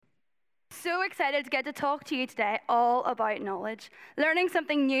so excited to get to talk to you today all about knowledge, learning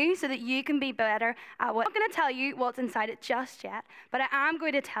something new so that you can be better at what. I'm not going to tell you what's inside it just yet, but I am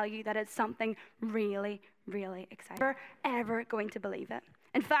going to tell you that it's something really, really exciting. You're ever going to believe it.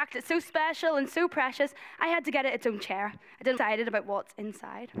 In fact, it's so special and so precious, I had to get it its own chair. I didn't excited about what's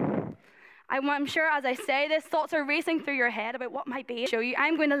inside. I'm sure as I say this, thoughts are racing through your head about what might be. Show you.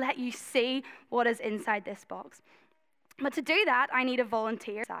 I'm going to let you see what is inside this box. But to do that, I need a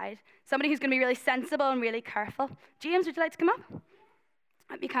volunteer side, somebody who's going to be really sensible and really careful. James, would you like to come up?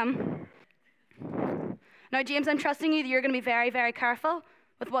 Let me come. Now, James, I'm trusting you that you're going to be very, very careful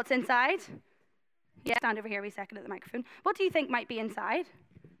with what's inside. Yeah, stand over here a wee second at the microphone. What do you think might be inside?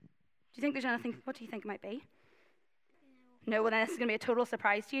 Do you think there's anything? What do you think it might be? No, well then this is going to be a total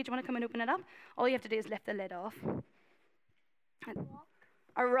surprise to you. Do you want to come and open it up? All you have to do is lift the lid off.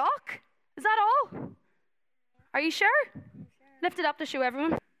 A rock? Is that all? Are you sure? Lift it up to show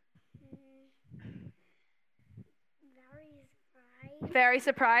everyone. Very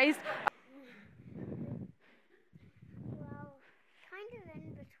surprised. Well,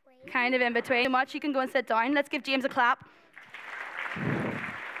 Kind of in between. So much. You can go and sit down. Let's give James a clap.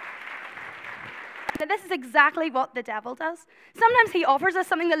 Now, this is exactly what the devil does. Sometimes he offers us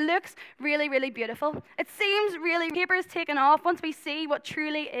something that looks really, really beautiful. It seems really, paper is taken off. Once we see what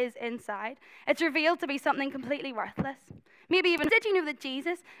truly is inside, it's revealed to be something completely worthless. Maybe even, did you know that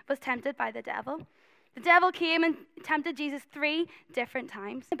Jesus was tempted by the devil? The devil came and tempted Jesus 3 different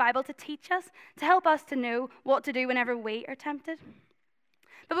times in the Bible to teach us, to help us to know what to do whenever we are tempted.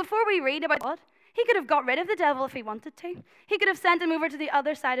 But before we read about God, he could have got rid of the devil if he wanted to. He could have sent him over to the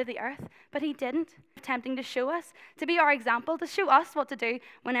other side of the earth, but he didn't. Tempting to show us, to be our example, to show us what to do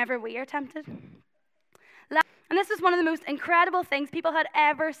whenever we are tempted. And this was one of the most incredible things people had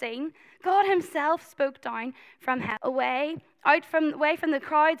ever seen. God himself spoke down from heaven, away from the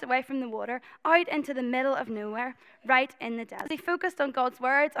crowds, away from the water, out into the middle of nowhere, right in the desert. He focused on God's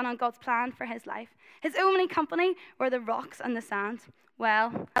words and on God's plan for his life. His only company were the rocks and the sand.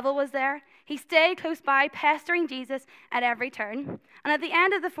 Well, the devil was there. He stayed close by, pestering Jesus at every turn. And at the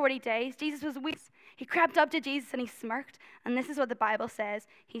end of the 40 days, Jesus was weak. He crept up to Jesus and he smirked. And this is what the Bible says.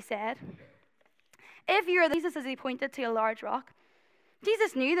 He said, "If you are Jesus," as he pointed to a large rock.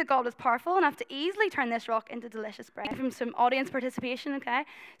 Jesus knew that God was powerful enough to easily turn this rock into delicious bread. From some audience participation, okay?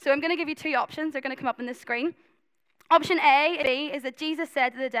 So I'm going to give you 2 options. They're going to come up on the screen. Option A and B is that Jesus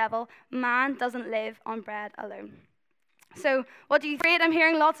said to the devil, "Man doesn't live on bread alone." So what do you think? I'm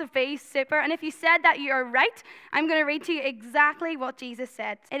hearing lots of B's, super. And if you said that, you're right. I'm going to read to you exactly what Jesus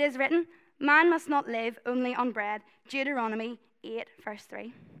said. It is written, "Man must not live only on bread." Deuteronomy 8, verse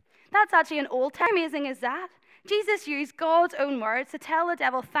 3. That's actually an Old Testament. How amazing is that? Jesus used God's own words to tell the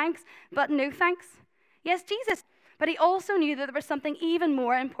devil thanks, but no thanks. Yes, Jesus, but he also knew that there was something even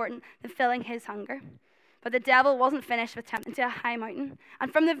more important than filling his hunger. But the devil wasn't finished with tempting to a high mountain.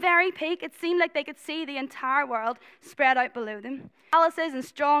 And from the very peak, it seemed like they could see the entire world spread out below them. Palaces and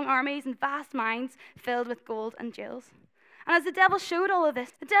strong armies and vast mines filled with gold and jewels. And as the devil showed all of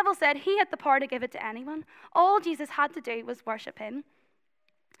this, the devil said he had the power to give it to anyone. All Jesus had to do was worship him.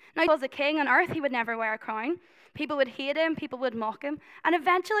 Now, he was a king on earth. He would never wear a crown. People would hate him. People would mock him. And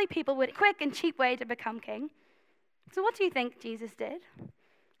eventually, people would quick and cheap way to become king. So what do you think Jesus did?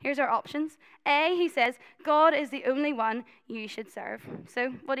 Here's our options. A, he says, God is the only one you should serve.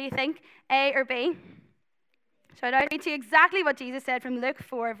 So what do you think? A or B? Should I read to you exactly what Jesus said from Luke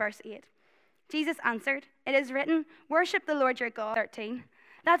 4, verse 8? Jesus answered, "It is written, worship the Lord your God." 13.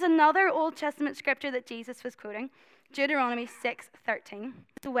 That's another Old Testament scripture that Jesus was quoting. Deuteronomy 6:13.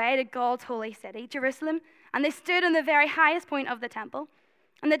 The way to God's holy city, Jerusalem, and they stood on the very highest point of the temple.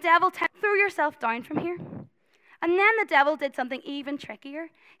 And the devil throw yourself down from here. And then the devil did something even trickier.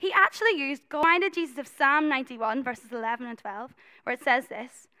 He actually reminded Jesus of Psalm 91, verses 11 and 12, where it says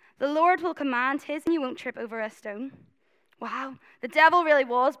this, "The Lord will command his, and you won't trip over a stone." Wow, the devil really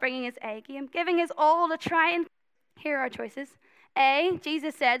was bringing his A game, giving his all to try and... Here are our choices. A,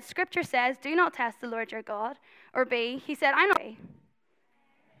 Jesus said, Scripture says, do not test the Lord your God. Or B, he said, I'm not A.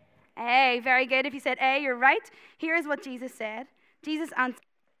 A, very good. If you said A, you're right. Here's what Jesus said. Jesus answered.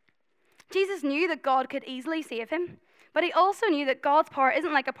 Jesus knew that God could easily save him, but he also knew that God's power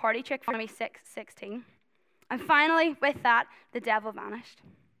isn't like a party trick. Deuteronomy 6:16. And finally, with that, the devil vanished.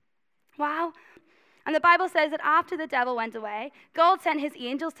 Wow. And the Bible says that after the devil went away, God sent his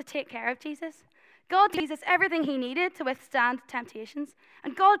angels to take care of Jesus. God gave Jesus everything he needed to withstand temptations.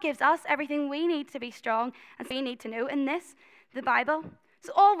 And God gives us everything we need to be strong and we need to know in this, the Bible.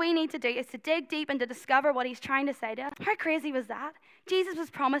 So all we need to do is to dig deep and to discover what he's trying to say to us. How crazy was that? Jesus was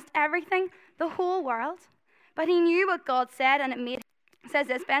promised everything, the whole world. But he knew what God said and it made It says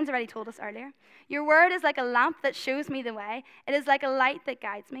this, Ben's already told us earlier. Your word is like a lamp that shows me the way. It is like a light that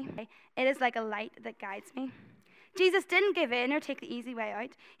guides me. It is like a light that guides me. Jesus didn't give in or take the easy way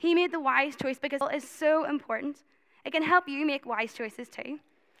out. He made the wise choice because it is so important. It can help you make wise choices too.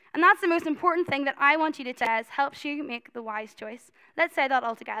 And that's the most important thing that I want you to say is helps you make the wise choice. Let's say that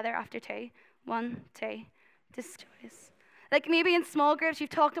all together after 2. 1, 2. Choice. Like maybe in small groups, you've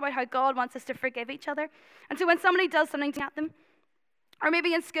talked about how God wants us to forgive each other. And so when somebody does something at them, or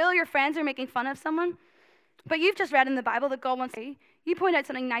maybe in school, your friends are making fun of someone, but you've just read in the Bible that God wants you point out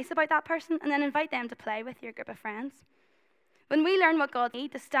something nice about that person and then invite them to play with your group of friends. When we learn what God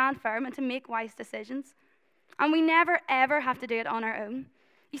needs to stand firm and to make wise decisions, and we never ever have to do it on our own.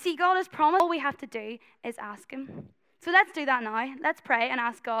 You see, God has promised all we have to do is ask Him. So let's do that now. Let's pray and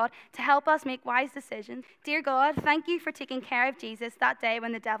ask God to help us make wise decisions. Dear God, thank you for taking care of Jesus that day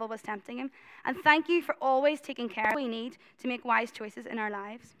when the devil was tempting him. And thank you for always taking care of what we need to make wise choices in our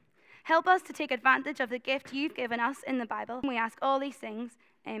lives. Help us to take advantage of the gift you've given us in the Bible. We ask all these things.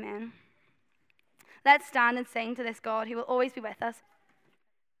 Amen. Let's stand and sing to this God who will always be with us.